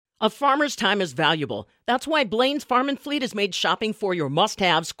A farmer's time is valuable. That's why Blaine's Farm and Fleet has made shopping for your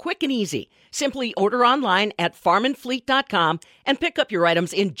must-haves quick and easy. Simply order online at farmandfleet.com and pick up your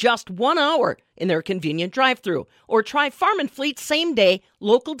items in just 1 hour in their convenient drive-thru. Or try Farm and Fleet's same-day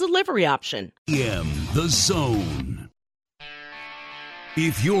local delivery option. The Zone.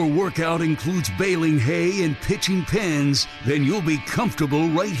 If your workout includes baling hay and pitching pens, then you'll be comfortable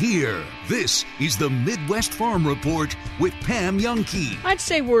right here. This is the Midwest Farm Report with Pam Jahnke. I'd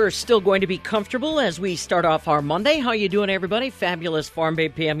say we're still going to be comfortable as we start off our Monday. How you doing, everybody? Fabulous Farm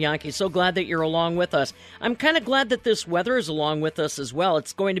Babe Pam Jahnke. So glad that you're along with us. I'm kind of glad that this weather is along with us as well.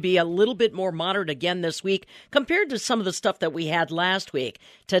 It's going to be a little bit more moderate again this week compared to some of the stuff that we had last week.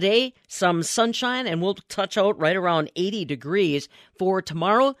 Today, some sunshine, and we'll touch out right around 80 degrees. For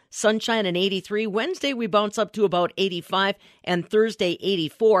tomorrow, sunshine and 83. Wednesday, we bounce up to about 85, and Thursday,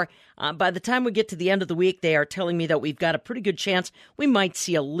 84. By the time we get to the end of the week, they are telling me that we've got a pretty good chance we might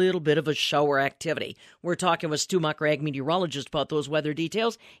see a little bit of a shower activity. We're talking with Stu Mucker, ag meteorologist, about those weather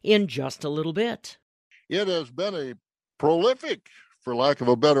details in just a little bit. It has been a prolific, for lack of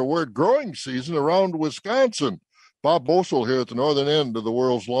a better word, growing season around Wisconsin. Bob Boesel here at the northern end of the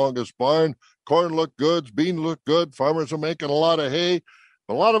world's longest barn. Corn looked good, beans look good, farmers are making a lot of hay.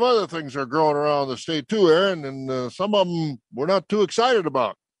 A lot of other things are growing around the state too, Aaron, and some of them we're not too excited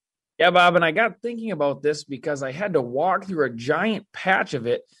about. Yeah, Bob, and I got thinking about this because I had to walk through a giant patch of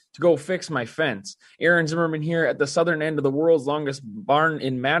it to go fix my fence. Aaron Zimmerman here at the southern end of the world's longest barn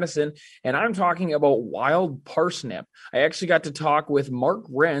in Madison, and I'm talking about wild parsnip. I actually got to talk with Mark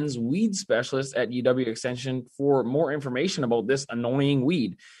Renz, weed specialist at UW Extension, for more information about this annoying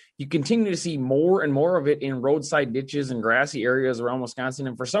weed. You continue to see more and more of it in roadside ditches and grassy areas around Wisconsin,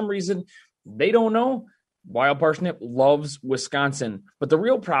 and for some reason, they don't know. Wild parsnip loves Wisconsin, but the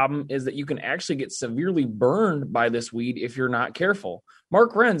real problem is that you can actually get severely burned by this weed if you're not careful.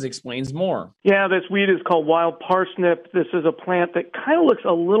 Mark Renz explains more. Yeah, this weed is called wild parsnip. This is a plant that kind of looks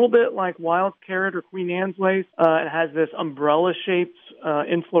a little bit like wild carrot or Queen Anne's lace. It has this umbrella-shaped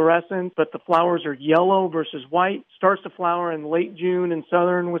inflorescence, but the flowers are yellow versus white. Starts to flower in late June in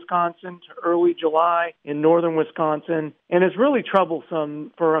southern Wisconsin to early July in northern Wisconsin. And it's really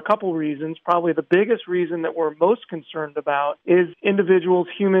troublesome for a couple reasons. Probably the biggest reason that we're most concerned about is individuals,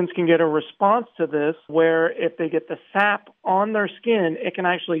 humans, can get a response to this where if they get the sap on their skin, it can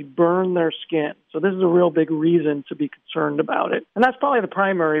actually burn their skin. So this is a real big reason to be concerned about it. And that's probably the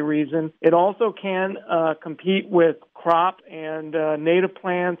primary reason. It also can compete with crop and native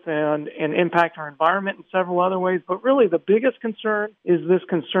plants and impact our environment in several other ways. But really the biggest concern is this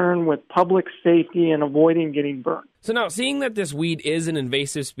concern with public safety and avoiding getting burned. So now, seeing that this weed is an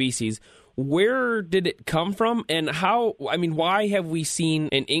invasive species, where did it come from, and why have we seen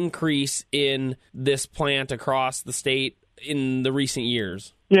an increase in this plant across the state in the recent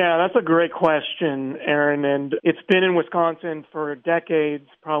years? Yeah, that's a great question, Aaron, and it's been in Wisconsin for decades,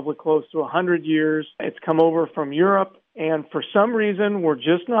 probably close to 100 years. It's come over from Europe, and for some reason we're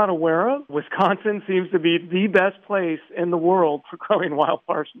just not aware of. Wisconsin seems to be the best place in the world for growing wild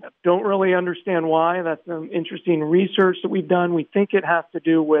parsnip. Don't really understand why. That's some interesting research that we've done. We think it has to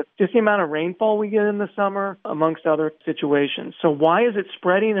do with just the amount of rainfall we get in the summer, amongst other situations. So why is it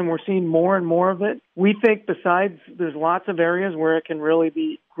spreading and we're seeing more and more of it? We think besides there's lots of areas where it can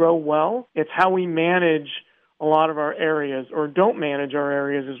really grow well, it's how we manage a lot of our areas or don't manage our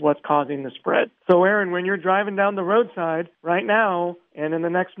areas is what's causing the spread. So, Aaron, when you're driving down the roadside right now and in the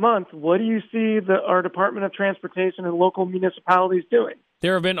next month, what do you see our Department of Transportation and local municipalities doing?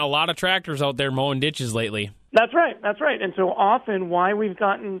 There have been a lot of tractors out there mowing ditches lately. That's right. And so often why we've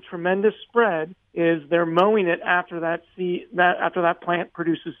gotten tremendous spread is they're mowing it after that plant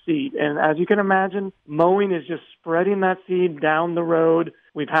produces seed. And as you can imagine, mowing is just spreading that seed down the road.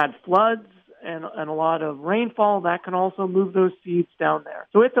 We've had floods and a lot of rainfall that can also move those seeds down there.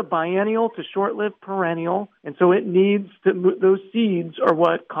 So it's a biennial to short-lived perennial, and so it needs to those seeds are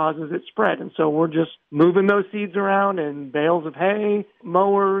what causes it spread. And so we're just moving those seeds around in bales of hay,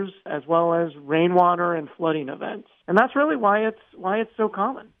 mowers, as well as rainwater and flooding events. And that's really why it's so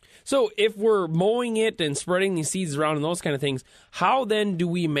common. So if we're mowing it and spreading these seeds around and those kind of things, how then do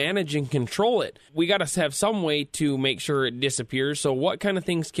we manage and control it? We got to have some way to make sure it disappears. So what kind of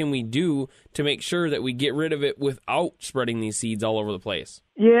things can we do to make sure that we get rid of it without spreading these seeds all over the place?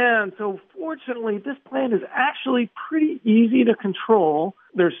 Yeah, and so fortunately, this plant is actually pretty easy to control.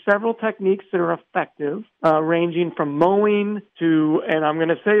 There's several techniques that are effective, ranging from mowing to, and I'm going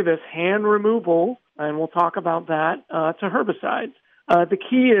to say this, hand removal, and we'll talk about that, to herbicides. The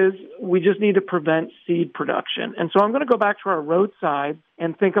key is we just need to prevent seed production. And so I'm going to go back to our roadside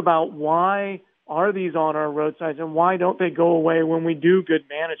and think about why are these on our roadsides and why don't they go away when we do good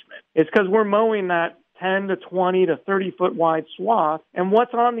management? It's because we're mowing that 10 to 20 to 30 foot wide swath. And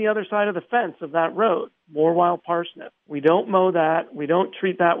what's on the other side of the fence of that road? More wild parsnip. We don't mow that. We don't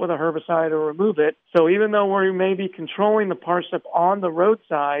treat that with a herbicide or remove it. So even though we may be controlling the parsnip on the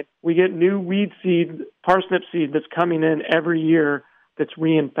roadside, we get new weed seed, parsnip seed that's coming in every year that's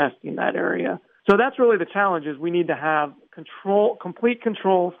reinfesting that area. So that's really the challenge, is we need to have complete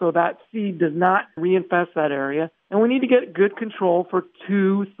control so that seed does not reinfest that area. And we need to get good control for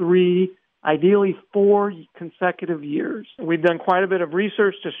 2, 3, ideally 4 consecutive years. We've done quite a bit of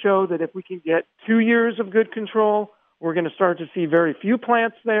research to show that if we can get 2 years of good control, we're going to start to see very few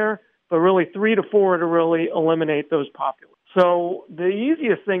plants there, but really 3 to 4 to really eliminate those populations. So the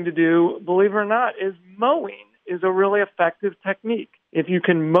easiest thing to do, believe it or not, is mowing is a really effective technique. If you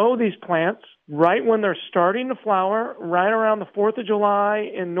can mow these plants right when they're starting to flower, right around the 4th of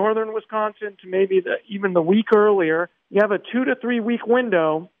July in northern Wisconsin to maybe even the week earlier, you have a 2 to 3 week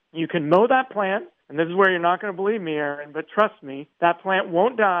window. You can mow that plant, and this is where you're not going to believe me, Aaron, but trust me, that plant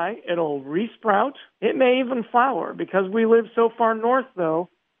won't die. It'll resprout. It may even flower. Because we live so far north, though,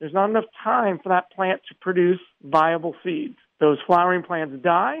 there's not enough time for that plant to produce viable seeds. Those flowering plants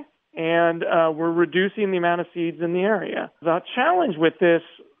die, and we're reducing the amount of seeds in the area. The challenge with this,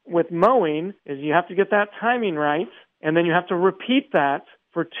 with mowing, is you have to get that timing right, and then you have to repeat that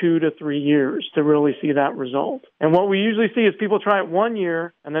for 2 to 3 years to really see that result. And what we usually see is people try it 1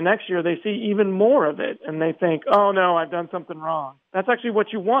 year, and the next year they see even more of it, and they think, oh no, I've done something wrong. That's actually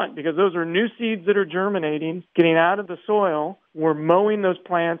what you want, because those are new seeds that are germinating, getting out of the soil. We're mowing those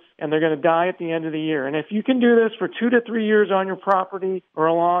plants, and they're going to die at the end of the year. And if you can do this for 2 to 3 years on your property or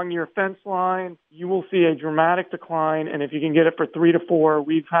along your fence line, you will see a dramatic decline. And if you can get it for 3 to 4,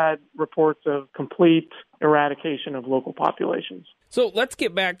 we've had reports of complete eradication of local populations. So let's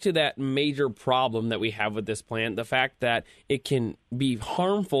get back to that major problem that we have with this plant, the fact that it can be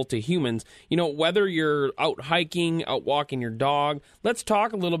harmful to humans. You know, whether you're out hiking, out walking your dog, let's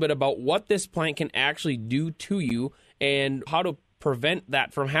talk a little bit about what this plant can actually do to you and how to prevent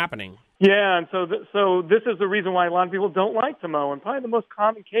that from happening. Yeah, and so this is the reason why a lot of people don't like to mow. And probably the most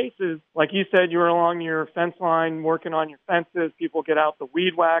common case is, like you said, you're along your fence line working on your fences. People get out the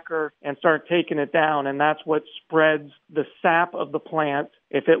weed whacker and start taking it down, and that's what spreads the sap of the plant.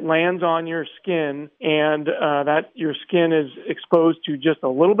 If it lands on your skin and that your skin is exposed to just a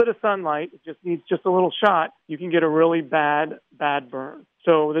little bit of sunlight, it just needs just a little shot, you can get a really bad burn.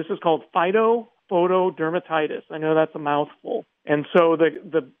 So this is called phytophotodermatitis. I know that's a mouthful. And so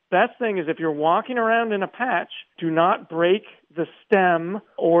the best thing is, if you're walking around in a patch, do not break the stem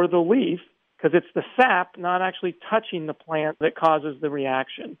or the leaf, because it's the sap not actually touching the plant that causes the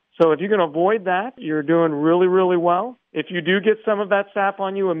reaction. So if you can avoid that, you're doing really, really well. If you do get some of that sap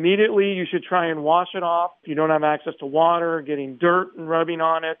on you immediately, you should try and wash it off. If you don't have access to water, getting dirt and rubbing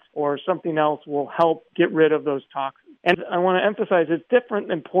on it or something else will help get rid of those toxins. And I want to emphasize it's different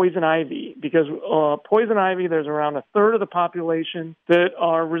than poison ivy, because poison ivy, there's around a third of the population that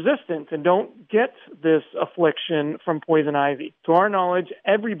are resistant and don't get this affliction from poison ivy. To our knowledge,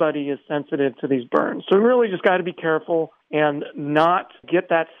 everybody is sensitive to these burns. So we really just got to be careful and not get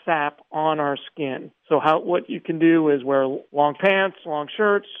that sap on our skin. So what you can do is wear long pants, long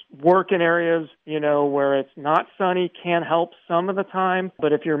shirts, work in areas, where it's not sunny, can help some of the time.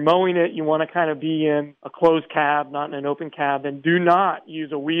 But if you're mowing it, you want to kind of be in a closed cab, not in an open cab, and do not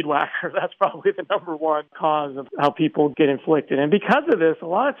use a weed whacker. That's probably the number one cause of how people get inflicted. And because of this, a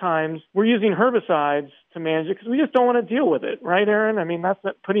lot of times we're using herbicides to manage it because we just don't want to deal with it. Right, Aaron? I mean, that's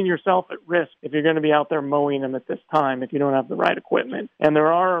putting yourself at risk if you're going to be out there mowing them at this time if you don't have the right equipment. And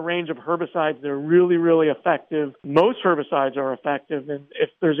there are a range of herbicides that are really, really effective. Most herbicides are effective. And if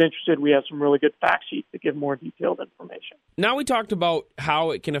there's interested, we have some really good fact sheets that give more detailed information. Now we talked about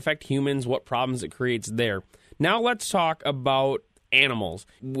how it can affect humans, what problems it creates there. Now let's talk about animals.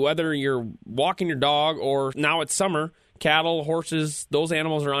 Whether you're walking your dog or now it's summer, cattle, horses, those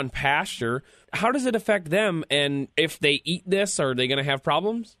animals are on pasture. How does it affect them? And if they eat this, are they going to have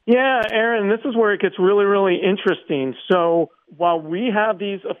problems? Yeah, Aaron, this is where it gets really, really interesting. So while we have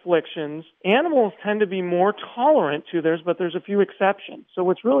these afflictions, animals tend to be more tolerant to theirs, but there's a few exceptions. So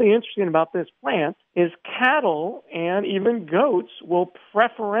what's really interesting about this plant is cattle and even goats will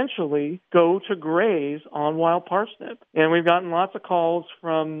preferentially go to graze on wild parsnip. And we've gotten lots of calls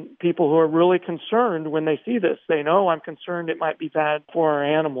from people who are really concerned when they see this. They know, I'm concerned it might be bad for our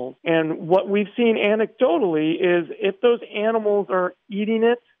animals. And what we've seen anecdotally is if those animals are eating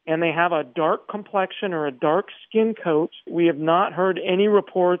it, and they have a dark complexion or a dark skin coat, we have not heard any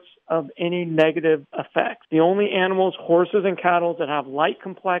reports of any negative effects. The only animals, horses and cattle, that have light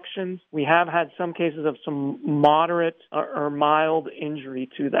complexions, we have had some cases of some moderate or mild injury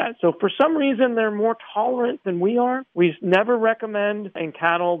to that. So for some reason, they're more tolerant than we are. We never recommend in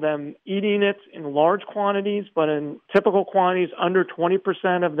cattle them eating it in large quantities, but in typical quantities under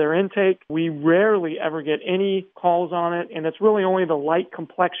 20% of their intake. We rarely ever get any calls on it, and it's really only the light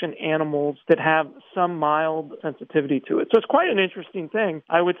complexion animals that have some mild sensitivity to it. So it's quite an interesting thing.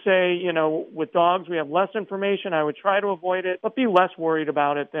 I would say, with dogs, we have less information. I would try to avoid it, but be less worried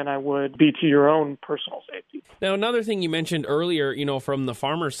about it than I would be to your own personal safety. Now, another thing you mentioned earlier, from the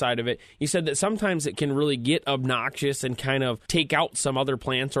farmer side of it, you said that sometimes it can really get obnoxious and kind of take out some other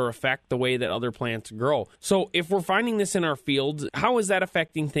plants or affect the way that other plants grow. So if we're finding this in our fields, how is that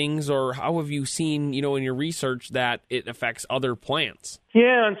affecting things, or how have you seen, in your research that it affects other plants?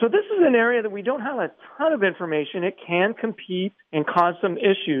 Yeah, and so this is an area that we don't have a ton of information. It can compete and cause some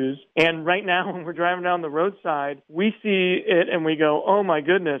issues. And right now, when we're driving down the roadside, we see it and we go, oh my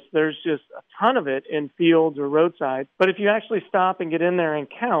goodness, there's just a ton of it in fields or roadside. But if you actually stop and get in there and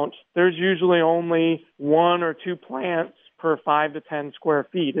count, there's usually only 1 or 2 plants per 5 to 10 square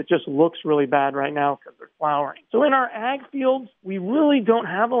feet. It just looks really bad right now because they're flowering. So in our ag fields, we really don't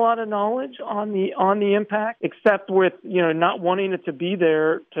have a lot of knowledge on the impact, except with, not wanting it to be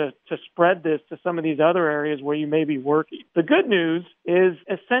there to spread this to some of these other areas where you may be working. The good news is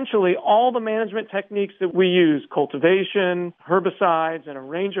essentially all the management techniques that we use, cultivation, herbicides, and a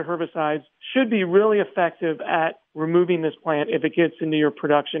range of herbicides, should be really effective at removing this plant if it gets into your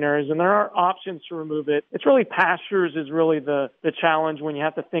production areas. And there are options to remove it. It's really pastures is really the challenge when you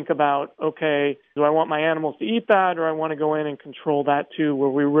have to think about, okay, do I want my animals to eat that, or I want to go in and control that too, where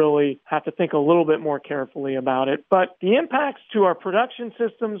we really have to think a little bit more carefully about it. But the impacts to our production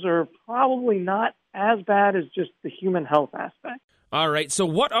systems are probably not as bad as just the human health aspect. All right. So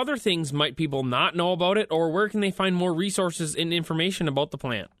what other things might people not know about it, or where can they find more resources and information about the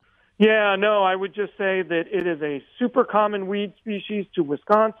plant? Yeah, no, I would just say that it is a super common weed species to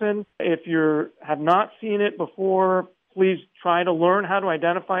Wisconsin. If you have not seen it before, please try to learn how to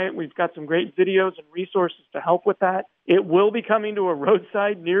identify it. We've got some great videos and resources to help with that. It will be coming to a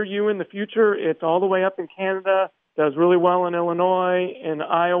roadside near you in the future. It's all the way up in Canada, does really well in Illinois, in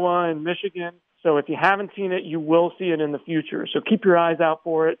Iowa, and Michigan. So if you haven't seen it, you will see it in the future. So keep your eyes out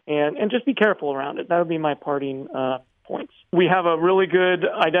for it and just be careful around it. That would be my parting points. We have a really good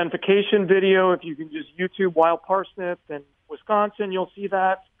identification video. If you can just YouTube wild parsnip in Wisconsin, you'll see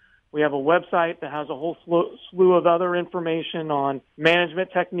that. We have a website that has a whole slew of other information on management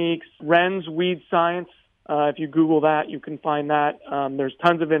techniques, Wren's Weed Science. If you Google that, you can find that. There's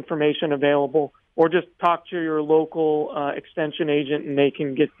tons of information available. Or just talk to your local extension agent, and they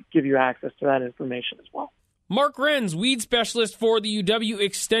can give you access to that information as well. Mark Wren's, weed specialist for the UW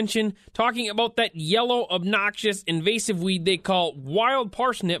Extension, talking about that yellow, obnoxious, invasive weed they call wild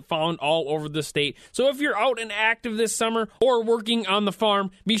parsnip, found all over the state. So if you're out and active this summer or working on the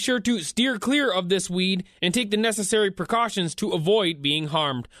farm, be sure to steer clear of this weed and take the necessary precautions to avoid being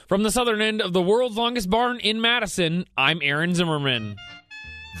harmed. From the southern end of the world's longest barn in Madison, I'm Aaron Zimmerman.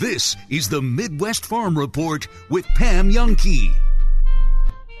 This is the Midwest Farm Report with Pam Jahnke.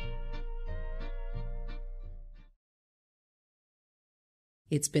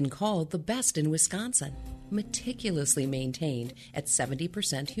 It's been called the best in Wisconsin, meticulously maintained at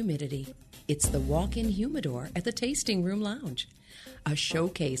 70% humidity. It's the walk-in humidor at the Tasting Room Lounge, a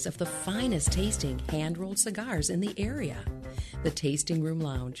showcase of the finest tasting hand-rolled cigars in the area. The Tasting Room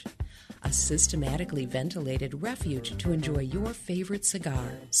Lounge, a systematically ventilated refuge to enjoy your favorite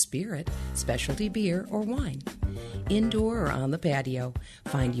cigar, spirit, specialty beer, or wine. Indoor or on the patio,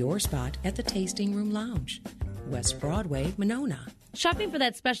 find your spot at the Tasting Room Lounge, West Broadway, Monona. Shopping for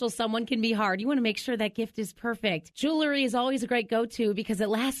that special someone can be hard. You want to make sure that gift is perfect. Jewelry is always a great go-to because it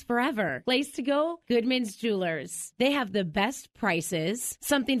lasts forever. Place to go? Goodman's Jewelers. They have the best prices,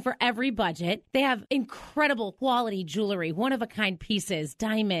 something for every budget. They have incredible quality jewelry, one-of-a-kind pieces,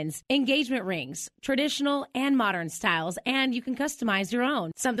 diamonds, engagement rings, traditional and modern styles, and you can customize your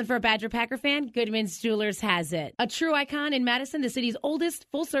own. Something for a Badger Packer fan? Goodman's Jewelers has it. A true icon in Madison, the city's oldest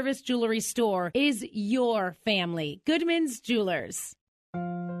full-service jewelry store, is your family. Goodman's Jewelers.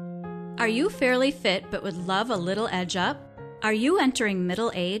 Are you fairly fit but would love a little edge up? Are you entering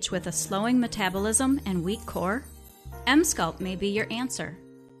middle age with a slowing metabolism and weak core? Emsculpt may be your answer.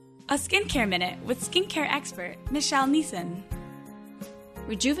 A skincare minute with skincare expert Michelle Neeson.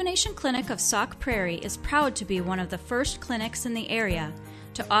 Rejuvenation Clinic of Sauk Prairie is proud to be one of the first clinics in the area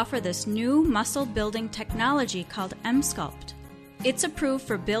to offer this new muscle-building technology called Emsculpt. It's approved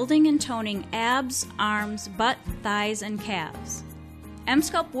for building and toning abs, arms, butt, thighs, and calves.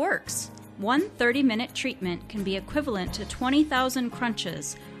 Emsculpt works. One 30-minute treatment can be equivalent to 20,000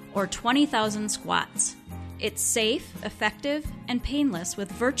 crunches or 20,000 squats. It's safe, effective, and painless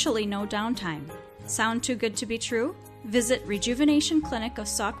with virtually no downtime. Sound too good to be true? Visit Rejuvenation Clinic of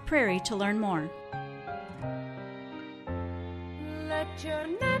Sauk Prairie to learn more. Let your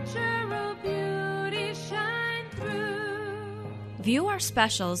natural beauty shine through. View our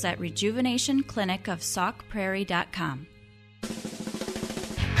specials at rejuvenationclinicofsaukprairie.com.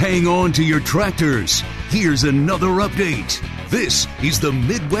 Hang on to your tractors. Here's another update. This is the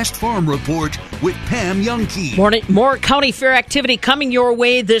Midwest Farm Report with Pam Youngkey. Morning. More county fair activity coming your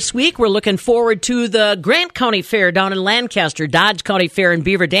way this week. We're looking forward to the Grant County Fair down in Lancaster, Dodge County Fair in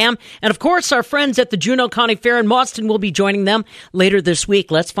Beaver Dam, and of course our friends at the Juneau County Fair in Mauston will be joining them later this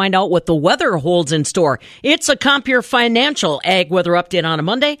week. Let's find out what the weather holds in store. It's a Compeer Financial Ag Weather Update on a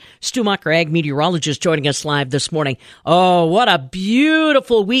Monday. Stu Mucker, Ag Meteorologist, joining us live this morning. Oh, what a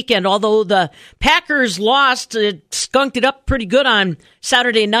beautiful weekend. Although the Packers lost, it skunked it up pretty good on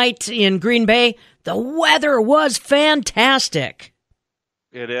Saturday night in Green Bay. The weather was fantastic.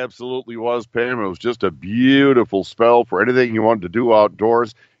 It absolutely was, Pam. It was just a beautiful spell for anything you wanted to do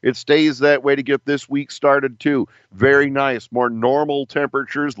outdoors. It stays that way to get this week started, too. Very nice. More normal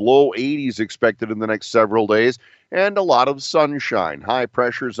temperatures, low 80s expected in the next several days, and a lot of sunshine. High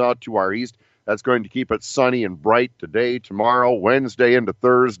pressures out to our east. That's going to keep it sunny and bright today, tomorrow, Wednesday into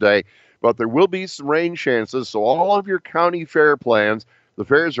Thursday. But there will be some rain chances, so all of your county fair plans, the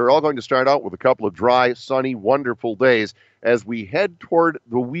fairs are all going to start out with a couple of dry, sunny, wonderful days. As we head toward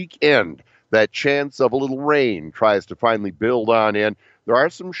the weekend, that chance of a little rain tries to finally build on in. There are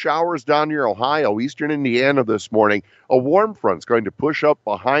some showers down near Ohio, eastern Indiana this morning. A warm front's going to push up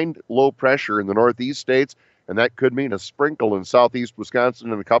behind low pressure in the northeast states, and that could mean a sprinkle in southeast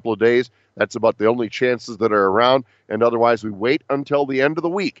Wisconsin in a couple of days. That's about the only chances that are around, and otherwise we wait until the end of the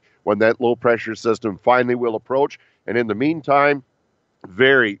week when that low-pressure system finally will approach. And in the meantime,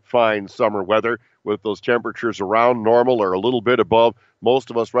 very fine summer weather with those temperatures around normal or a little bit above.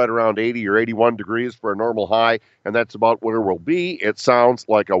 Most of us right around 80 or 81 degrees for a normal high, and that's about where we'll be. It sounds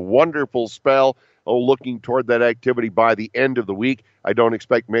like a wonderful spell. Looking toward that activity by the end of the week. I don't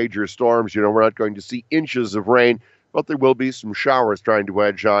expect major storms. We're not going to see inches of rain, but there will be some showers trying to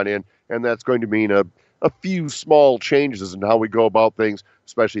edge on in, and that's going to mean a few small changes in how we go about things,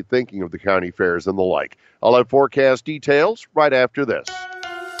 especially thinking of the county fairs and the like. I'll have forecast details right after this.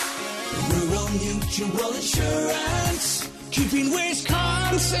 Rural Mutual Insurance, keeping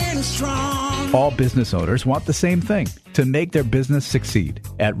Wisconsin strong. All business owners want the same thing, to make their business succeed.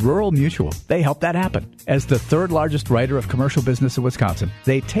 At Rural Mutual, they help that happen. As the third largest writer of commercial business in Wisconsin,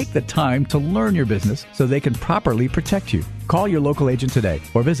 they take the time to learn your business so they can properly protect you. Call your local agent today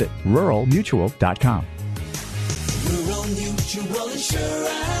or visit ruralmutual.com. Rural Mutual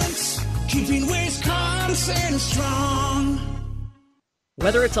Insurance, keeping Wisconsin strong.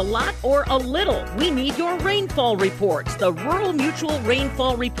 Whether it's a lot or a little, we need your rainfall reports. The Rural Mutual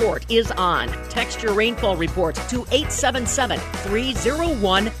Rainfall Report is on. Text your rainfall reports to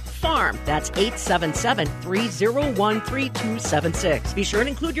 877-301-FARM. That's 877-301-3276. Be sure and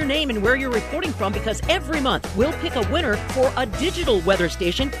include your name and where you're reporting from, because every month we'll pick a winner for a digital weather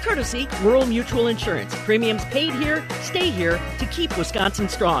station, courtesy Rural Mutual Insurance. Premiums paid here, stay here to keep Wisconsin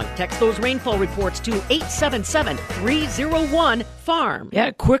strong. Text those rainfall reports to 877-301-FARM.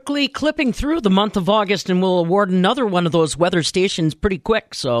 Yeah, quickly clipping through the month of August, and we'll award another one of those weather stations pretty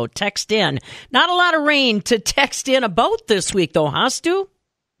quick, so text in. Not a lot of rain to text in about this week, though, huh, Stu?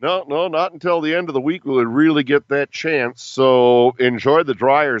 No, not until the end of the week will it really get that chance. So enjoy the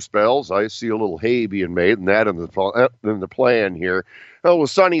drier spells. I see a little hay being made, and that in the plan here. Well, with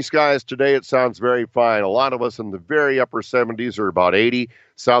sunny skies today, it sounds very fine. A lot of us in the very upper 70s are about 80.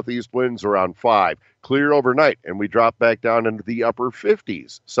 Southeast winds around 5. Clear overnight, and we drop back down into the upper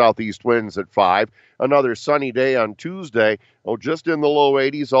 50s. Southeast winds at 5. Another sunny day on Tuesday. Just in the low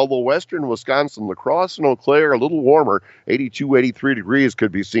 80s, although western Wisconsin, La Crosse and Eau Claire, a little warmer. 82, 83 degrees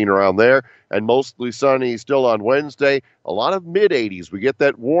could be seen around there. And mostly sunny still on Wednesday. A lot of mid-80s. We get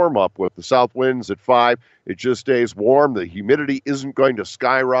that warm-up with the south winds at 5. It just stays warm. The humidity isn't going to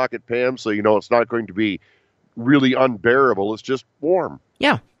skyrocket, Pam, so it's not going to be really unbearable. It's just warm.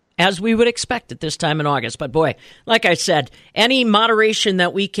 Yeah, as we would expect at this time in August. But boy, like I said, any moderation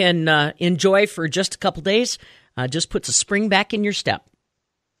that we can enjoy for just a couple days just puts a spring back in your step.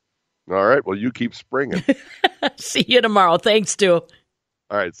 All right, well, you keep springing. See you tomorrow. Thanks, Stu.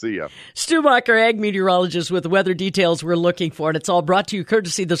 All right, see ya. Stu Bacher, ag meteorologist with the weather details we're looking for, and it's all brought to you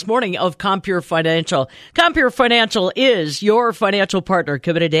courtesy this morning of Compure Financial. Compure Financial is your financial partner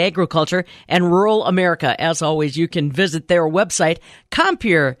committed to agriculture and rural America. As always, you can visit their website,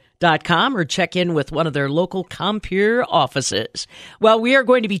 Compure.com, or check in with one of their local Compure offices. Well, we are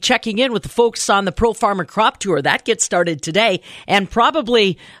going to be checking in with the folks on the Pro Farmer Crop Tour. That gets started today, and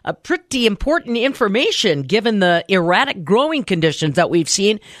probably a pretty important information given the erratic growing conditions that we've seen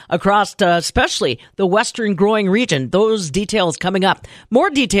across especially the western growing region. Those details coming up.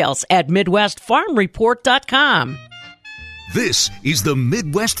 More details at MidwestFarmReport.com. This is the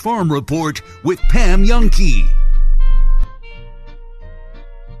Midwest Farm Report with Pam Jahnke.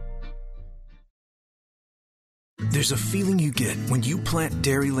 There's a feeling you get when you plant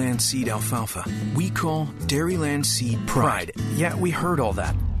Dairyland Seed alfalfa. We call Dairyland Seed Pride. Yeah, we heard all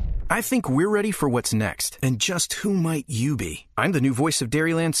that. I think we're ready for what's next. And just who might you be? I'm the new voice of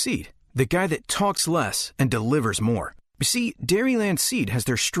Dairyland Seed, the guy that talks less and delivers more. You see, Dairyland Seed has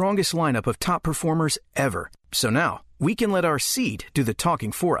their strongest lineup of top performers ever. So now, we can let our seed do the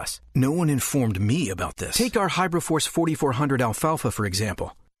talking for us. No one informed me about this. Take our HybriForce 4400 alfalfa, for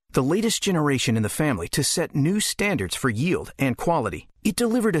example. The latest generation in the family to set new standards for yield and quality. It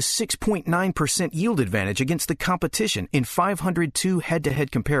delivered a 6.9% yield advantage against the competition in 502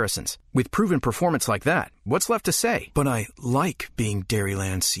 head-to-head comparisons. With proven performance like that, what's left to say? But I like being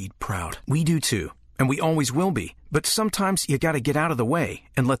Dairyland Seed proud. We do too, and we always will be. But sometimes you gotta get out of the way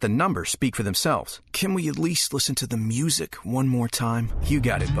and let the numbers speak for themselves. Can we at least listen to the music one more time? You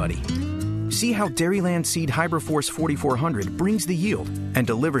got it, buddy. See how Dairyland Seed HybriForce 4400 brings the yield and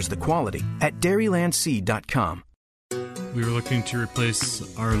delivers the quality at dairylandseed.com. We were looking to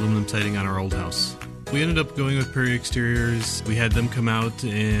replace our aluminum siding on our old house. We ended up going with Prairie Exteriors. We had them come out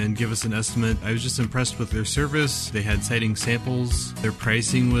and give us an estimate. I was just impressed with their service. They had siding samples. Their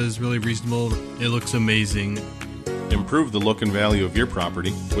pricing was really reasonable. It looks amazing. Improve the look and value of your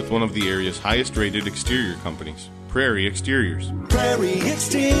property with one of the area's highest rated exterior companies, Prairie Exteriors. Prairie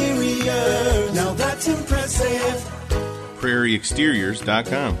Exteriors, now that's impressive.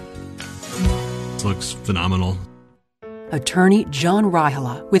 PrairieExteriors.com. It looks phenomenal. Attorney John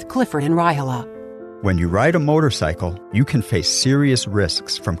Raihala with Clifford & Raihala. When you ride a motorcycle, you can face serious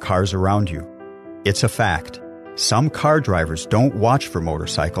risks from cars around you. It's a fact. Some car drivers don't watch for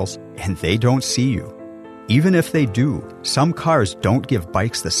motorcycles, and they don't see you. Even if they do, some cars don't give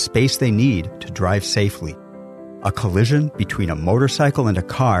bikes the space they need to drive safely. A collision between a motorcycle and a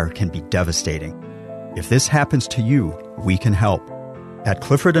car can be devastating. If this happens to you, we can help. At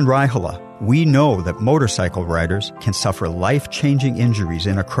Clifford & Raihala, we know that motorcycle riders can suffer life-changing injuries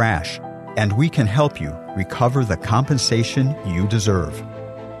in a crash, and we can help you recover the compensation you deserve.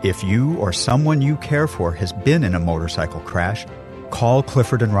 If you or someone you care for has been in a motorcycle crash, call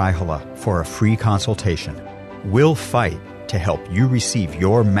Clifford & Raihala for a free consultation. We'll fight to help you receive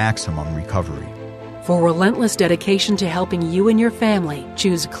your maximum recovery. For relentless dedication to helping you and your family,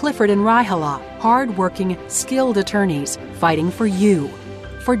 choose Clifford & Raihala, hard-working, skilled attorneys fighting for you.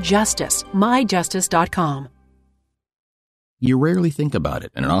 For justice, myjustice.com. You rarely think about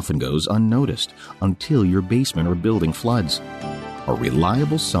it, and it often goes unnoticed until your basement or building floods. A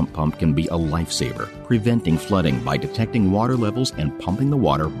reliable sump pump can be a lifesaver, preventing flooding by detecting water levels and pumping the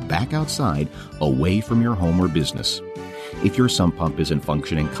water back outside, away from your home or business. If your sump pump isn't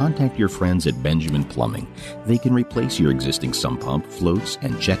functioning, contact your friends at Benjamin Plumbing. They can replace your existing sump pump, floats,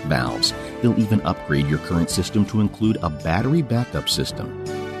 and check valves. They'll even upgrade your current system to include a battery backup system.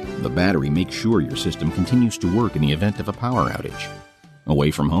 The battery makes sure your system continues to work in the event of a power outage.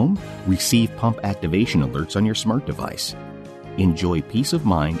 Away from home? Receive pump activation alerts on your smart device. Enjoy peace of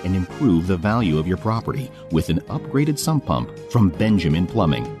mind and improve the value of your property with an upgraded sump pump from Benjamin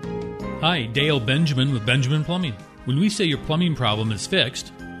Plumbing. Hi, Dale Benjamin with Benjamin Plumbing. When we say your plumbing problem is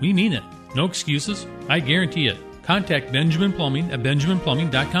fixed, we mean it. No excuses. I guarantee it. Contact Benjamin Plumbing at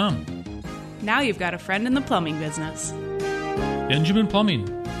benjaminplumbing.com. Now you've got a friend in the plumbing business. Benjamin Plumbing.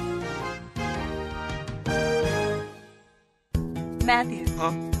 Matthew.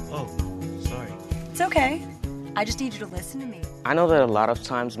 Huh? Oh, sorry. It's okay. I just need you to listen to me. I know that a lot of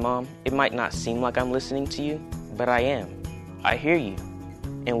times, Mom, it might not seem like I'm listening to you, but I am. I hear you.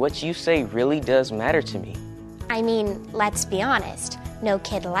 And what you say really does matter to me. I mean, let's be honest. No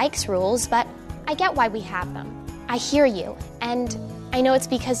kid likes rules, but I get why we have them. I hear you, and I know it's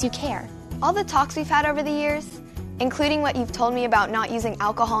because you care. All the talks we've had over the years, including what you've told me about not using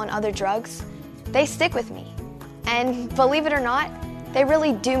alcohol and other drugs, they stick with me. And believe it or not, they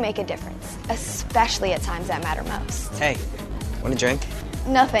really do make a difference, especially at times that matter most. Hey, want a drink?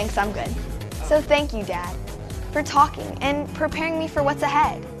 No thanks, I'm good. So thank you, Dad. for talking and preparing me for what's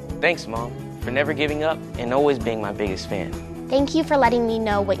ahead. Thanks, Mom, for never giving up and always being my biggest fan. Thank you for letting me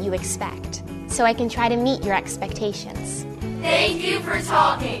know what you expect, so I can try to meet your expectations. Thank you for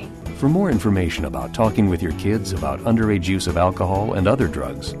talking. For more information about talking with your kids about underage use of alcohol and other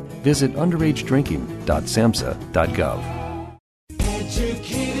drugs, visit underagedrinking.samhsa.gov.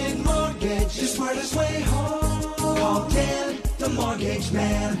 Educated Mortgage, the smartest way home. Call Dan, the Mortgage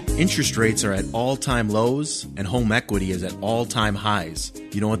Man. Interest rates are at all-time lows, and home equity is at all-time highs.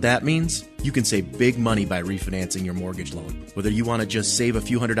 You know what that means? You can save big money by refinancing your mortgage loan. Whether you want to just save a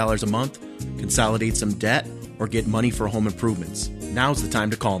few $100s a month, consolidate some debt, or get money for home improvements, now's the time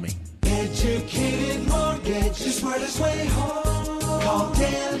to call me. Educated Mortgage, the smartest way home. Call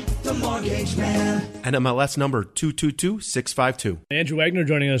Dan, the Mortgage Man. NMLS number 222652. Andrew Wagner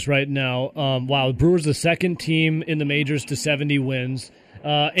joining us right now. Wow, the Brewers the second team in the majors to 70 wins.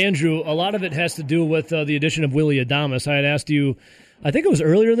 Andrew, a lot of it has to do with the addition of Willy Adames. I had asked you, I think it was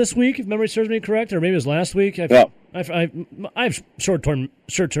earlier this week, if memory serves me correct, or maybe it was last week. I have short-term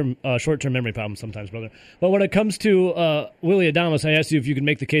memory problems sometimes, brother. But when it comes to Willy Adames, I asked you if you could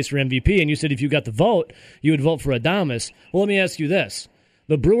make the case for MVP, and you said if you got the vote, you would vote for Adames. Well, let me ask you this.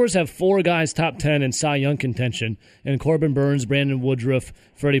 The Brewers have 4 guys top 10 in Cy Young contention, and Corbin Burns, Brandon Woodruff,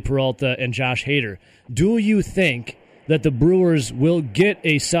 Freddie Peralta, and Josh Hader. Do you think that the Brewers will get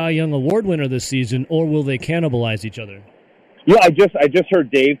a Cy Young Award winner this season, or will they cannibalize each other? Yeah, I just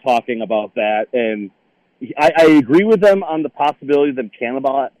heard Dave talking about that, and I agree with them on the possibility of them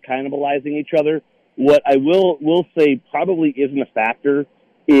cannibalizing each other. What I will say probably isn't a factor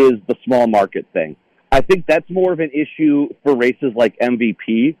is the small market thing. I think that's more of an issue for races like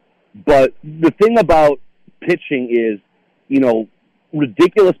MVP, but the thing about pitching is,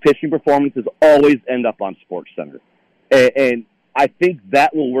 ridiculous pitching performances always end up on SportsCenter. And I think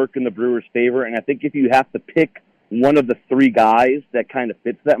that will work in the Brewers' favor, and I think if you have to pick one of the 3 guys that kind of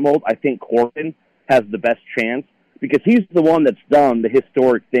fits that mold, I think Corbin has the best chance because he's the one that's done the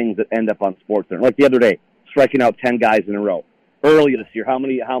historic things that end up on SportsCenter. Like the other day, striking out 10 guys in a row. Earlier this year, how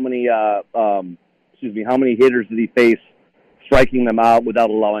many hitters did he face striking them out without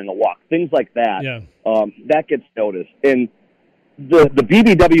allowing a walk? Things like that. Yeah. That gets noticed. And the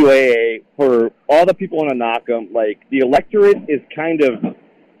BBWAA, for all the who want to knock them, like the electorate is kind of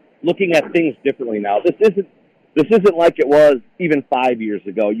looking at things differently now. This isn't like it was even 5 years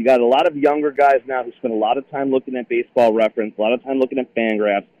ago. You got a lot of younger guys now who spend a lot of time looking at Baseball Reference, a lot of time looking at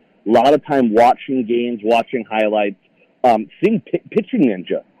Fangraphs, a lot of time watching games, watching highlights. Seeing Pitching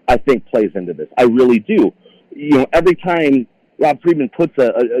Ninja, I think, plays into this. I really do. Every time Rob Friedman puts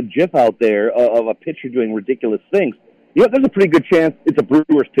a GIF out there of a pitcher doing ridiculous things, there's a pretty good chance it's a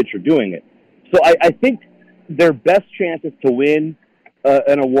Brewers pitcher doing it. So I think their best chances to win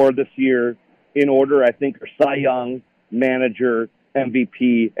an award this year in order, I think, are Cy Young, Manager,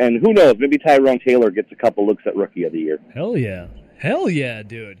 MVP, and who knows, maybe Tyrone Taylor gets a couple looks at Rookie of the Year. Hell yeah,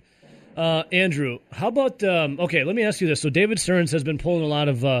 dude. Andrew, how about okay? Let me ask you this. So David Stearns has been pulling a lot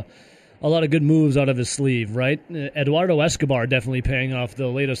of good moves out of his sleeve, right? Eduardo Escobar definitely paying off the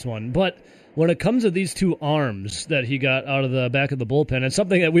latest one, but when it comes to these 2 arms that he got out of the back of the bullpen, and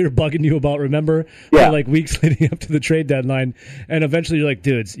something that we were bugging you about, remember? Yeah. For like weeks leading up to the trade deadline, and eventually you're like,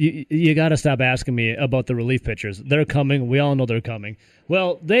 dudes, you got to stop asking me about the relief pitchers. They're coming. We all know they're coming.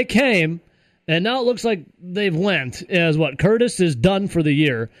 Well, they came, and now it looks like they've went, as what, Curtis is done for the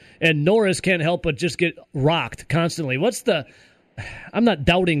year, and Norris can't help but just get rocked constantly. I'm not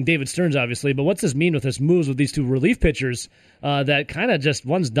doubting David Stearns, obviously, but what's this mean with this moves with these 2 relief pitchers that kind of just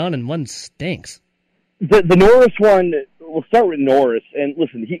one's done and one stinks? The Norris one, we'll start with Norris. And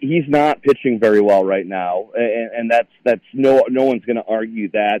listen, he's not pitching very well right now, and that's no one's going to argue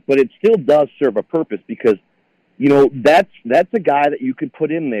that. But it still does serve a purpose because, that's a guy that you could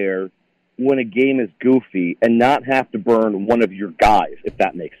put in there when a game is goofy and not have to burn one of your guys, if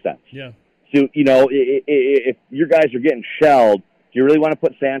that makes sense. Yeah. So, if your guys are getting shelled, do you really want to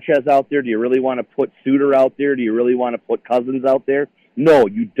put Sanchez out there? Do you really want to put Suter out there? Do you really want to put Cousins out there? No,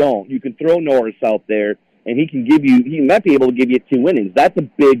 you don't. You can throw Norris out there, and he might be able to give you 2 innings. That's a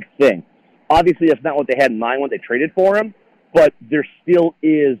big thing. Obviously, that's not what they had in mind when they traded for him, but there still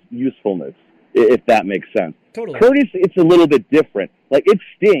is usefulness, if that makes sense. Totally. Curtis, it's a little bit different. Like, it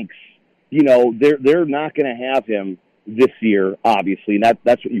stinks. They're not going to have him this year, obviously, and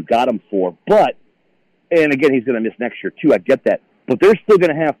that's what you got him for. But, and again, he's going to miss next year, too. I get that. But they're still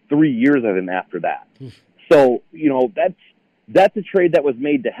going to have 3 years of him after that. So, that's a trade that was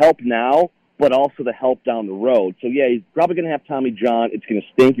made to help now, but also to help down the road. So, yeah, he's probably going to have Tommy John. It's going to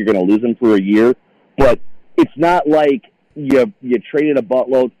stink. You're going to lose him for a year. But it's not like you traded a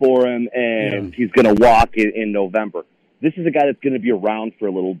buttload for him, and he's going to walk in November. This is a guy that's going to be around for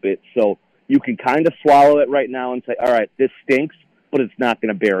a little bit, so you can kind of swallow it right now and say, all right, this stinks, but it's not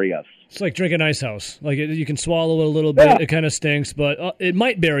going to bury us. It's like drinking Ice House. Like you can swallow it a little bit. Yeah. It kind of stinks, but it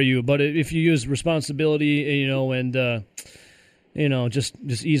might bury you. But if you use responsibility, and just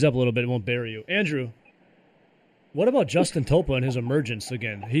ease up a little bit, it won't bury you. Andrew, what about Justin Topa and his emergence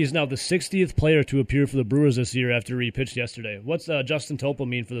again? He's now the 60th player to appear for the Brewers this year after he pitched yesterday. What's Justin Topa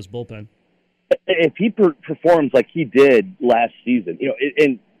mean for this bullpen? If he performs like he did last season,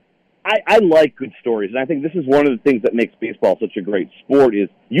 and I like good stories, and I think this is one of the things that makes baseball such a great sport is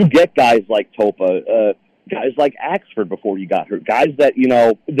you get guys like Topa, guys like Axford before he got hurt, guys that,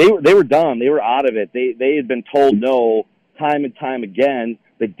 they were done, they were out of it, they had been told no time and time again,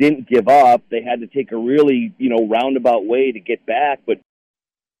 they didn't give up, they had to take a really, roundabout way to get back, but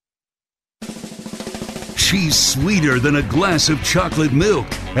she's sweeter than a glass of chocolate milk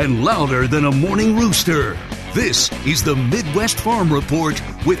and louder than a morning rooster. This is the Midwest Farm Report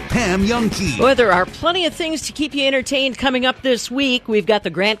with Pam Jahnke. Well, there are plenty of things to keep you entertained coming up this week. We've got the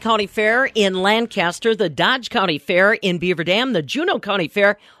Grant County Fair in Lancaster, the Dodge County Fair in Beaver Dam, the Juneau County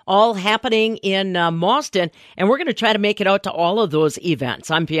Fair, all happening in Mauston, and we're going to try to make it out to all of those events.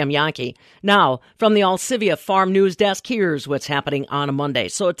 I'm Pam Jahnke. Now, from the Alcivia Farm News Desk, here's what's happening on a Monday.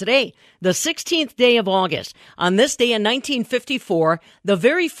 So today, the 16th day of August, on this day in 1954, the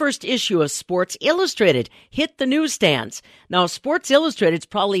very first issue of Sports Illustrated hit the newsstands. Now, Sports Illustrated is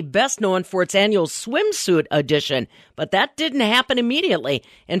probably best known for its annual swimsuit edition, but that didn't happen immediately.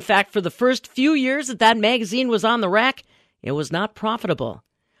 In fact, for the first few years that magazine was on the rack, it was not profitable.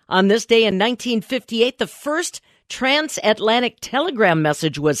 On this day in 1958, the first transatlantic telegram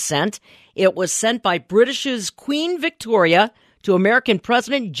message was sent. It was sent by British's Queen Victoria to American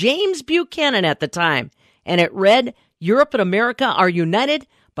President James Buchanan at the time, and it read, "Europe and America are united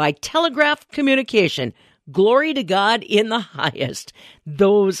by telegraph communication. Glory to God in the highest."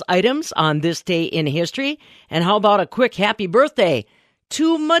 Those items on this day in history. And how about a quick happy birthday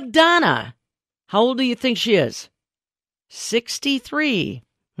to Madonna? How old do you think she is? 63.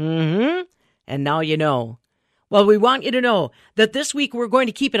 And now you know. Well, we want you to know that this week we're going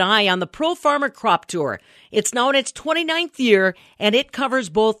to keep an eye on the Pro Farmer Crop Tour. It's now in its 29th year, and it covers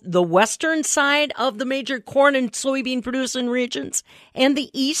both the western side of the major corn and soybean producing regions and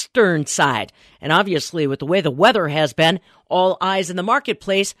the eastern side. And obviously, with the way the weather has been, all eyes in the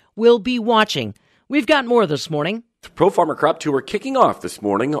marketplace will be watching. We've got more this morning. The Pro Farmer Crop Tour kicking off this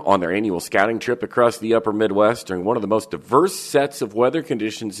morning on their annual scouting trip across the upper Midwest during one of the most diverse sets of weather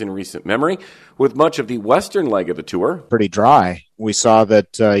conditions in recent memory, with much of the western leg of the tour pretty dry. We saw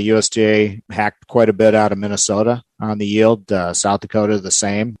that USDA hacked quite a bit out of Minnesota on the yield, South Dakota the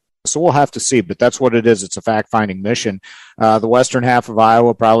same. So we'll have to see, but that's what it is. It's a fact-finding mission. The western half of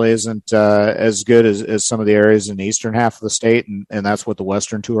Iowa probably isn't as good as some of the areas in the eastern half of the state, and that's what the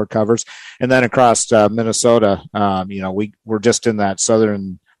western tour covers. And then across Minnesota, we're just in that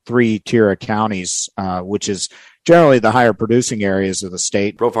southern three-tier of counties, which is generally the higher producing areas of the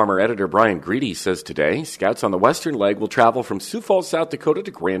state. Pro Farmer editor Brian Greedy says today, scouts on the western leg will travel from Sioux Falls, South Dakota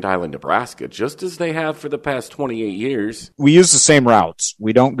to Grand Island, Nebraska, just as they have for the past 28 years. We use the same routes.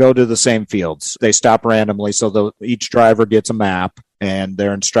 We don't go to the same fields. They stop randomly, so each driver gets a map, and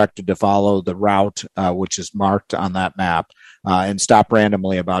they're instructed to follow the route, which is marked on that map, and stop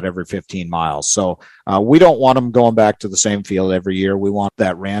randomly about every 15 miles. So we don't want them going back to the same field every year. We want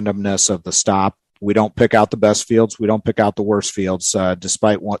that randomness of the stop. We don't pick out the best fields. We don't pick out the worst fields,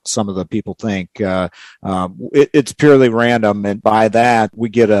 despite what some of the people think. It's purely random, and by that, we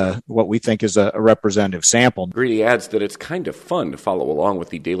get what we think is a representative sample. Greedy adds that it's kind of fun to follow along with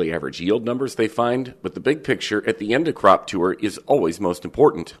the daily average yield numbers they find, but the big picture at the end of crop tour is always most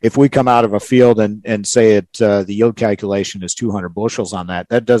important. If we come out of a field and say the yield calculation is 200 bushels on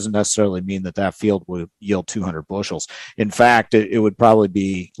that doesn't necessarily mean that field will yield 200 bushels. In fact, it would probably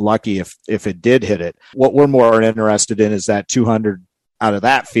be lucky if it did hit it. What we're more interested in is that 200 out of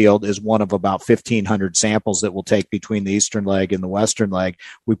that field is one of about 1,500 samples that we'll take between the eastern leg and the western leg.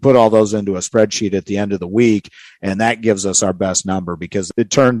 We put all those into a spreadsheet at the end of the week, and that gives us our best number because it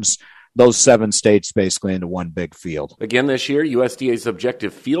turns those 7 states basically into one big field. Again this year, USDA's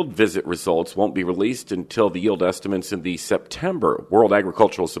objective field visit results won't be released until the yield estimates in the September World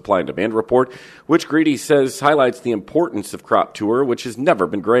Agricultural Supply and Demand Report, which Greedy says highlights the importance of Crop Tour, which has never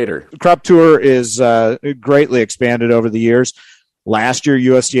been greater. Crop Tour is greatly expanded over the years. Last year,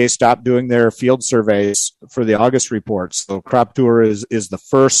 USDA stopped doing their field surveys for the August reports. So Crop Tour is the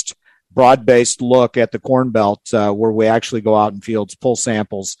first broad-based look at the Corn Belt where we actually go out in fields, pull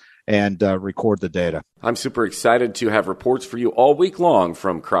samples, and record the data. I'm super excited to have reports for you all week long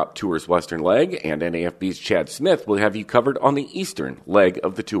from Crop Tour's Western leg, and NAFB's Chad Smith will have you covered on the Eastern leg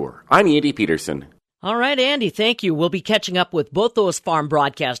of the tour. I'm Andy Peterson. All right, Andy, thank you. We'll be catching up with both those farm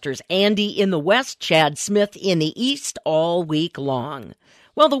broadcasters, Andy in the West, Chad Smith in the East, all week long.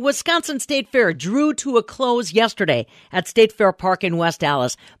 Well, the Wisconsin State Fair drew to a close yesterday at State Fair Park in West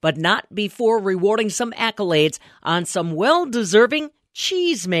Allis, but not before rewarding some accolades on some well-deserving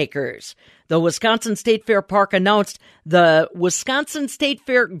cheesemakers. The Wisconsin State Fair Park announced the Wisconsin State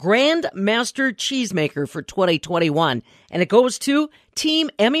Fair Grand Master Cheesemaker for 2021, and it goes to Team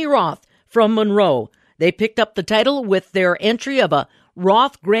Emmy Roth from Monroe. They picked up the title with their entry of a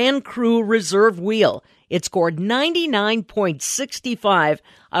Roth Grand Cru Reserve Wheel. It scored 99.65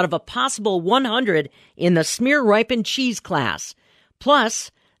 out of a possible 100 in the smear-ripened cheese class.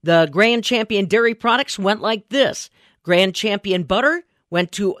 Plus, the Grand Champion dairy products went like this. Grand Champion butter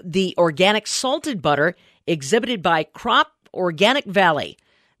went to the organic salted butter exhibited by Crop Organic Valley.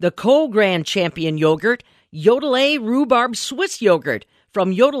 The Co-Grand Champion yogurt, Yodelay Rhubarb Swiss Yogurt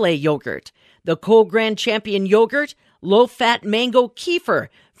from Yodelay Yogurt. The Co-Grand Champion yogurt, Low-Fat Mango Kefir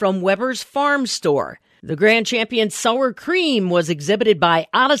from Weber's Farm Store. The Grand Champion Sour Cream was exhibited by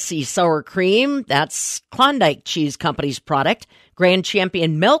Odyssey Sour Cream. That's Klondike Cheese Company's product. Grand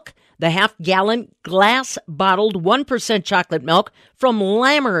Champion Milk, the half-gallon glass-bottled 1% chocolate milk from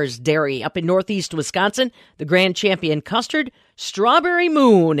Lammer's Dairy up in northeast Wisconsin. The Grand Champion Custard, Strawberry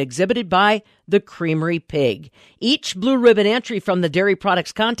Moon, exhibited by the Creamery Pig. Each Blue Ribbon entry from the Dairy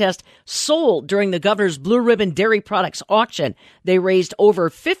Products Contest sold during the Governor's Blue Ribbon Dairy Products Auction. They raised over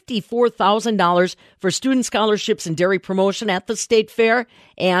 $54,000 for student scholarships and dairy promotion at the State Fair,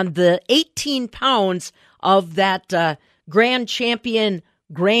 and the 18 pounds of that Grand Champion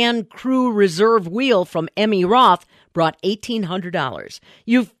Grand Cru Reserve Wheel from Emmy Roth brought $1,800.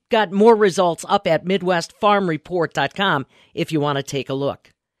 You've got more results up at MidwestFarmReport.com if you want to take a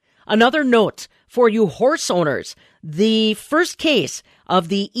look. Another note for you horse owners, the first case of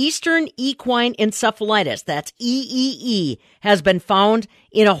the Eastern Equine Encephalitis, that's EEE, has been found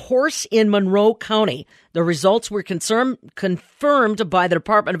in a horse in Monroe County. The results were confirmed by the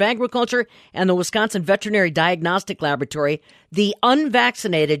Department of Agriculture and the Wisconsin Veterinary Diagnostic Laboratory. The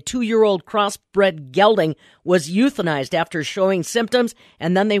unvaccinated 2-year-old crossbred gelding was euthanized after showing symptoms,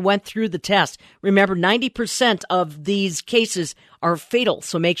 and then they went through the test. Remember, 90% of these cases are fatal,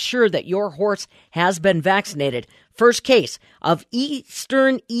 so make sure that your horse has been vaccinated. First case of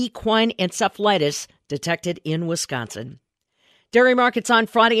Eastern Equine Encephalitis detected in Wisconsin. Dairy markets on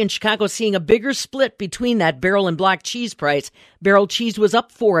Friday in Chicago seeing a bigger split between that barrel and block cheese price. Barrel cheese was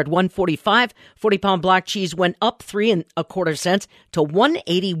up 4 at $1.45. 40-pound block cheese went up 3 1/4 cents to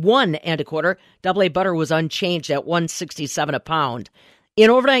 $1.81 1/4. Double A butter was unchanged at $1.67 a pound. In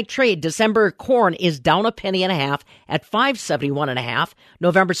overnight trade, December corn is down 1.5 pennies at $5.71 1/2.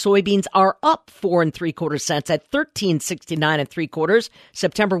 November soybeans are up 4 3/4 cents at $13.69 3/4.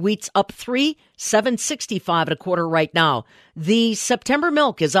 September wheat's up 3, $7.65 1/4 right now. The September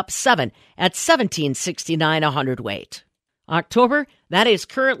milk is up 7 at $17.69 a hundredweight. October, that is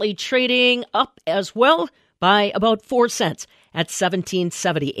currently trading up as well by about 4 cents at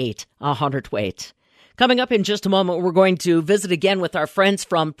 $17.78 a hundredweight. Coming up in just a moment, we're going to visit again with our friends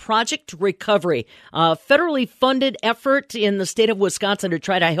from Project Recovery, a federally funded effort in the state of Wisconsin to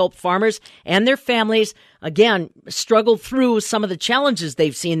try to help farmers and their families, again, struggle through some of the challenges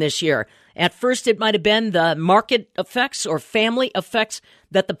they've seen this year. At first, it might have been the market effects or family effects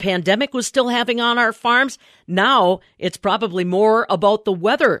that the pandemic was still having on our farms. Now, it's probably more about the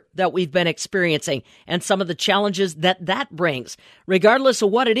weather that we've been experiencing and some of the challenges that brings. Regardless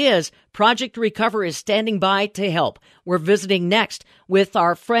of what it is, Project Recover is standing by to help. We're visiting next with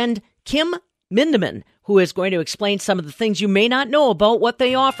our friend Kim Mindeman, who is going to explain some of the things you may not know about what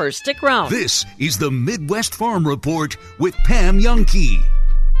they offer. Stick around. This is the Midwest Farm Report with Pam Youngkey.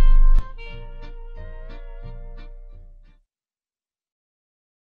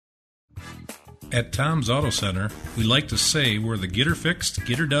 At Tom's Auto Center, we like to say we're the get her fixed,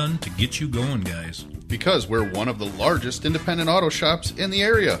 get her done to get you going guys. Because we're one of the largest independent auto shops in the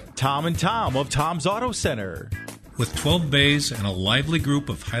area. Tom and Tom of Tom's Auto Center. With 12 bays and a lively group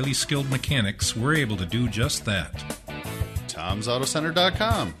of highly skilled mechanics, we're able to do just that.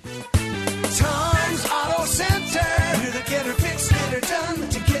 Tom'sAutoCenter.com. Tom's Auto Center. We're the get her fixed, get her done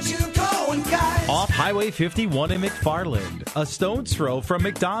to get you going guys. Off Highway 51 in McFarland, a stone's throw from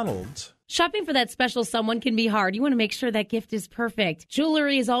McDonald's. Shopping for that special someone can be hard. You want to make sure that gift is perfect.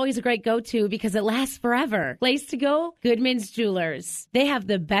 Jewelry is always a great go-to because it lasts forever. Place to go? Goodman's Jewelers. They have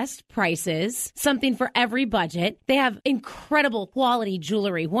the best prices, something for every budget. They have incredible quality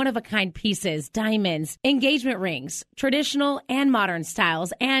jewelry, one-of-a-kind pieces, diamonds, engagement rings, traditional and modern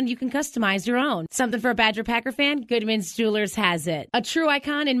styles, and you can customize your own. Something for a Badger Packer fan? Goodman's Jewelers has it. A true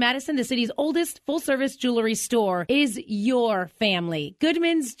icon in Madison, the city's oldest full-service jewelry store, is your family.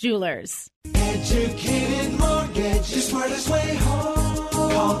 Goodman's Jewelers. Educated mortgage, the smartest way home.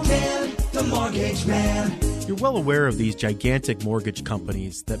 Call Dan, the mortgage man. You're well aware of these gigantic mortgage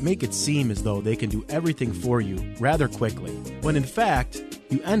companies that make it seem as though they can do everything for you rather quickly, when in fact,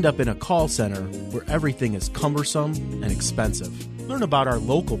 you end up in a call center where everything is cumbersome and expensive. Learn about our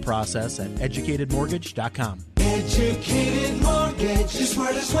local process at educatedmortgage.com. Educated mortgage, the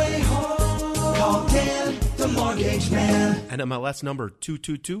smartest way home. Call Dan, the mortgage man. NMLS number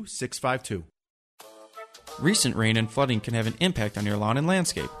 222652. Recent rain and flooding can have an impact on your lawn and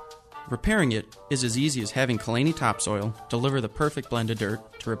landscape. Repairing it is as easy as having Kalani Topsoil deliver the perfect blend of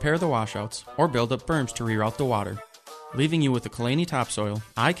dirt to repair the washouts or build up berms to reroute the water, leaving you with the Kalani Topsoil,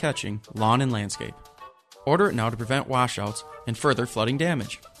 eye-catching lawn and landscape. Order it now to prevent washouts and further flooding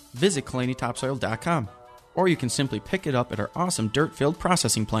damage. Visit KalaniTopsoil.com, or you can simply pick it up at our awesome dirt-filled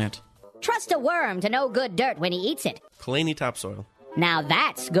processing plant. Trust a worm to know good dirt when he eats it. Kalani Topsoil. Now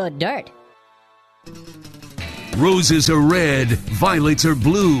that's good dirt. Roses are red, violets are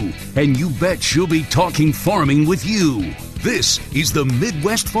blue, and you bet she'll be talking farming with you. This is the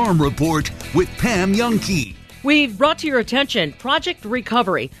Midwest Farm Report with Pam Youngkey. We've brought to your attention Project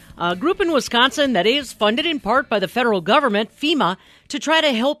Recovery, a group in Wisconsin that is funded in part by the federal government, FEMA, to try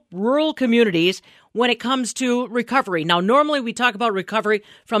to help rural communities when it comes to recovery. Now, normally we talk about recovery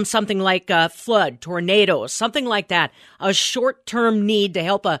from something like flood, tornadoes, something like that, a short-term need to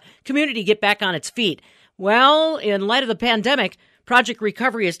help a community get back on its feet. Well, in light of the pandemic, Project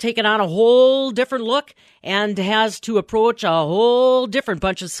Recovery has taken on a whole different look and has to approach a whole different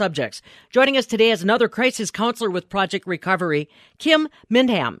bunch of subjects. Joining us today is another crisis counselor with Project Recovery. Kim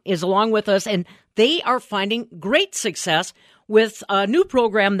Mindham is along with us, and they are finding great success with a new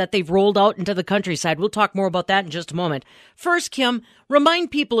program that they've rolled out into the countryside. We'll talk more about that in just a moment. First, Kim,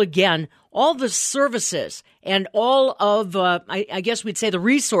 remind people again all the services and all of, I guess we'd say, the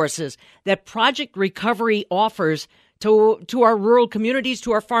resources that Project Recovery offers to our rural communities,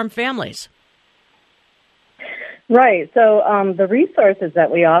 to our farm families. Right. So the resources that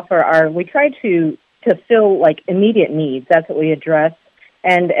we offer are, we try to fill like immediate needs. That's what we address.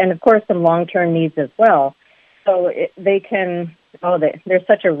 And of course, some long-term needs as well. So there's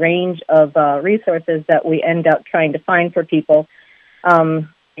such a range of resources that we end up trying to find for people,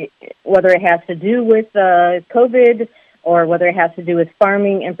 whether it has to do with COVID or whether it has to do with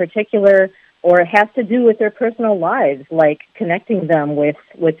farming in particular, or it has to do with their personal lives, like connecting them with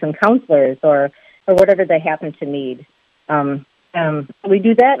some counselors or whatever they happen to need. We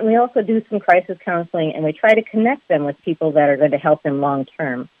do that, and we also do some crisis counseling, and we try to connect them with people that are going to help them long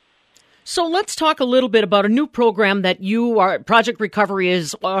term. So let's talk a little bit about a new program that Project Recovery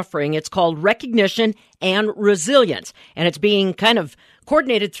is offering. It's called Recognition and Resilience, and it's being kind of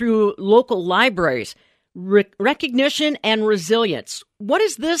coordinated through local libraries. Recognition and Resilience. What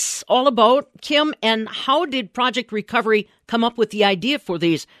is this all about, Kim, and how did Project Recovery come up with the idea for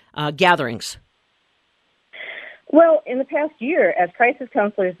these gatherings? Well, in the past year, as crisis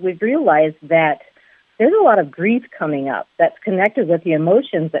counselors, we've realized that there's a lot of grief coming up that's connected with the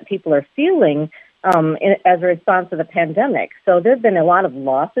emotions that people are feeling as a response to the pandemic. So there have been a lot of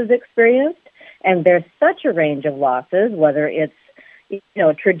losses experienced, and there's such a range of losses, whether it's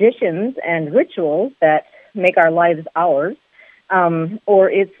traditions and rituals that make our lives ours,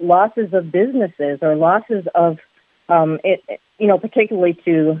 or it's losses of businesses or losses of, particularly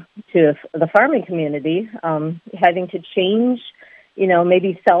to the farming community, having to change,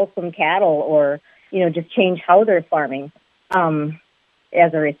 maybe sell some cattle or, just change how they're farming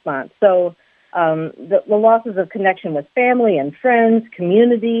as a response. So the losses of connection with family and friends,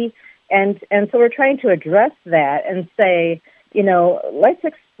 community, and so we're trying to address that and say,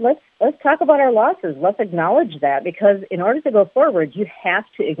 let's talk about our losses. Let's acknowledge that, because in order to go forward, you have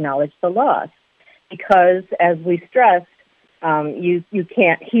to acknowledge the loss. Because as we stressed, you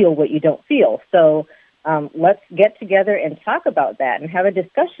can't heal what you don't feel. So let's get together and talk about that and have a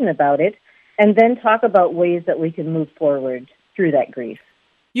discussion about it, and then talk about ways that we can move forward through that grief.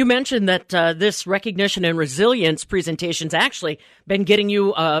 You mentioned that this Recognition and Resilience presentation's actually been getting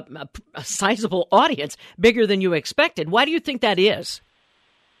you a sizable audience, bigger than you expected. Why do you think that is?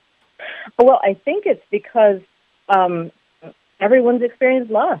 Well, I think it's because everyone's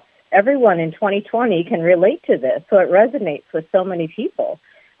experienced loss. everyone in 2020 can relate to this, so it resonates with so many people.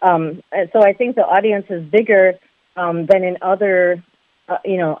 And so I think the audience is bigger than in other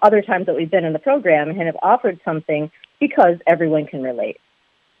times that we've been in the program and have offered something because everyone can relate.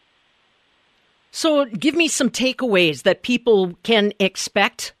 So give me some takeaways that people can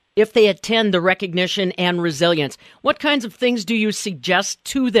expect if they attend the Recognition and Resilience. What kinds of things do you suggest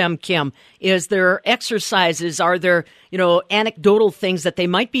to them, Kim? Is there exercises? Are there, anecdotal things that they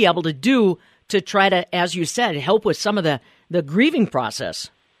might be able to do to try to, as you said, help with some of the grieving process?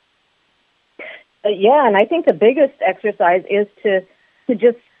 Yeah, and I think the biggest exercise is to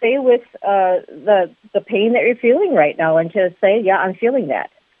just stay with the pain that you're feeling right now, and to say, yeah, I'm feeling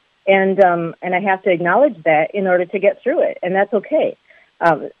that, and I have to acknowledge that in order to get through it, and that's okay.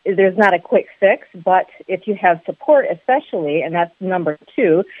 There's not a quick fix, but if you have support, especially, and that's number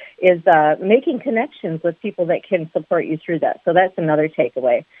 2, is making connections with people that can support you through that. So that's another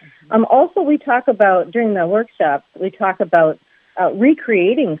takeaway. Also, we talk about during the workshops, we talk about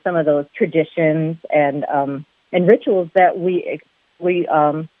recreating some of those traditions and rituals that we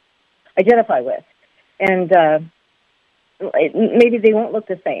identify with, and maybe they won't look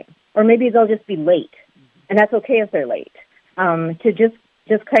the same, or maybe they'll just be late, and that's okay if they're late. To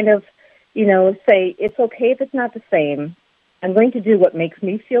just kind of, say it's okay if it's not the same. I'm going to do what makes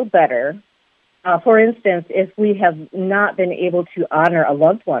me feel better. For instance, if we have not been able to honor a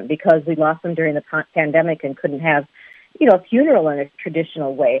loved one because we lost them during the pandemic and couldn't have a funeral in a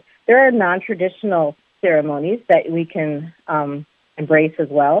traditional way, there are non-traditional ceremonies that we can embrace as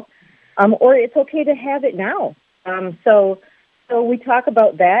well. Or it's okay to have it now. So we talk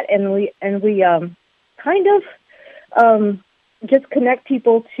about that, and we kind of just connect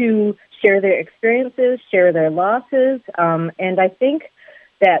people to share their experiences, share their losses, and I think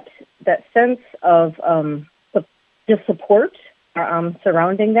that sense of just support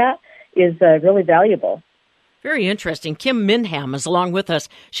surrounding that is really valuable. Very interesting. Kim Minham is along with us.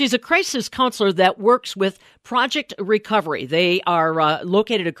 She's a crisis counselor that works with Project Recovery. They are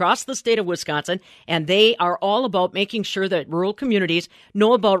located across the state of Wisconsin, and they are all about making sure that rural communities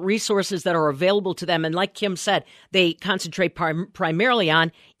know about resources that are available to them. And like Kim said, they concentrate primarily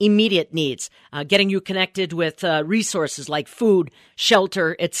on immediate needs, getting you connected with resources like food,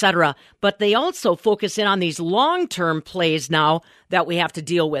 shelter, etc. But they also focus in on these long-term plays now that we have to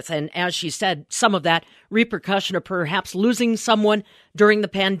deal with. And as she said, some of that repercussion of perhaps losing someone during the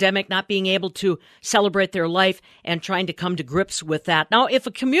pandemic, not being able to celebrate their life, and trying to come to grips with that. Now, if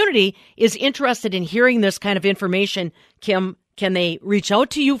a community is interested in hearing this kind of information, Kim, can they reach out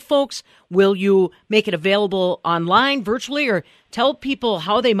to you folks? Will you make it available online, virtually, or tell people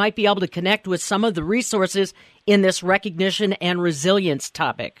how they might be able to connect with some of the resources in this recognition and resilience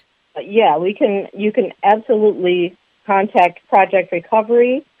topic? Yeah, you can absolutely contact Project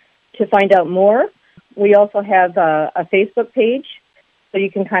Recovery to find out more. We also have a Facebook page, so you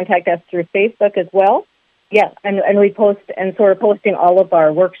can contact us through Facebook as well. Yeah, and we post, and so we're posting all of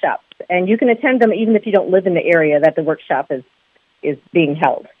our workshops, and you can attend them even if you don't live in the area that the workshop is being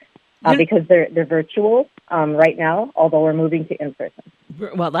held, because they're virtual right now, although we're moving to in-person.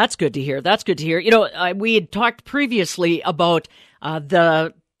 Well, that's good to hear. That's good to hear. We had talked previously about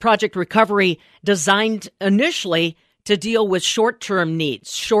the Project Recovery designed initially to deal with short-term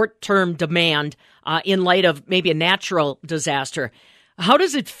needs, short-term demand in light of maybe a natural disaster. How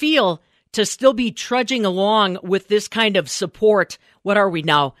does it feel to still be trudging along with this kind of support? What are we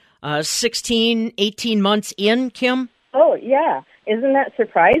now, 16, 18 months in, Kim? Oh, yeah. Isn't that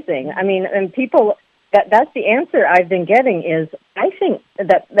surprising? I mean, and people, that's the answer I've been getting is I think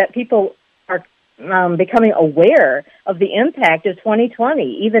that people are becoming aware of the impact of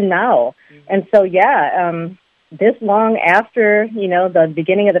 2020, even now. And so, this long after, the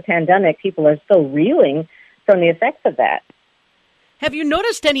beginning of the pandemic, people are still reeling from the effects of that. Have you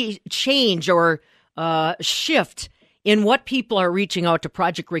noticed any change or shift in what people are reaching out to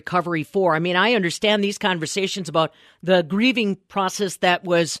Project Recovery for? I mean, I understand these conversations about the grieving process that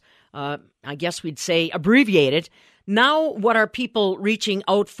was, I guess we'd say, abbreviated. Now, what are people reaching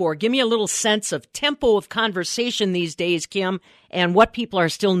out for? Give me a little sense of tempo of conversation these days, Kim, and what people are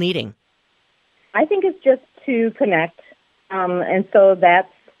still needing. I think it's just to connect, and so that's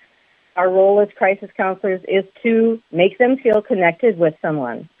our role as crisis counselors, is to make them feel connected with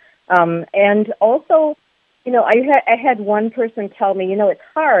someone. And also, I had one person tell me, it's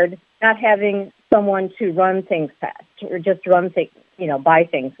hard not having someone to run things past or just run things, buy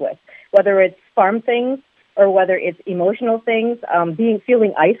things with, whether it's farm things or whether it's emotional things,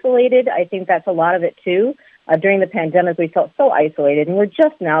 feeling isolated. I think that's a lot of it too. During the pandemic, we felt so isolated, and we're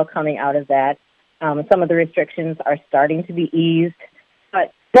just now coming out of that. Some of the restrictions are starting to be eased,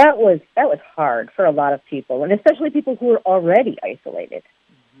 but That was hard for a lot of people, and especially people who are already isolated.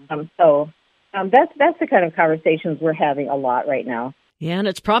 That's the kind of conversations we're having a lot right now. Yeah, and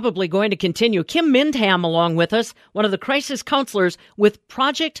it's probably going to continue. Kim Mindham along with us, one of the crisis counselors with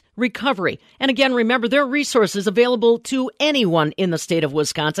Project Recovery. And again, remember, there are resources available to anyone in the state of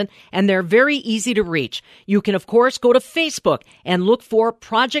Wisconsin, and they're very easy to reach. You can, of course, go to Facebook and look for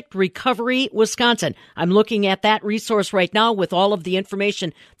Project Recovery Wisconsin. I'm looking at that resource right now with all of the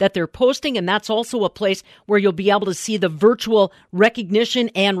information that they're posting, and that's also a place where you'll be able to see the virtual recognition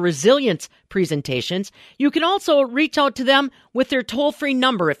and resilience presentations. You can also reach out to them with their toll-free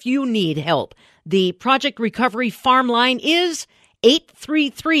number if you need help. The Project Recovery Farm Line is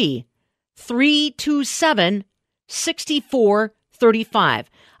 833-327-6435.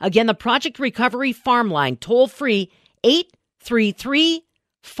 Again, the Project Recovery Farm Line, toll-free,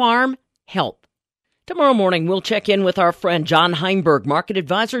 833-FARM-HELP. Tomorrow morning, we'll check in with our friend John Heinberg, Market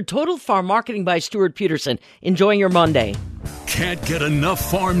Advisor, Total Farm Marketing by Stuart Peterson. Enjoying your Monday. Can't get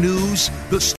enough farm news? The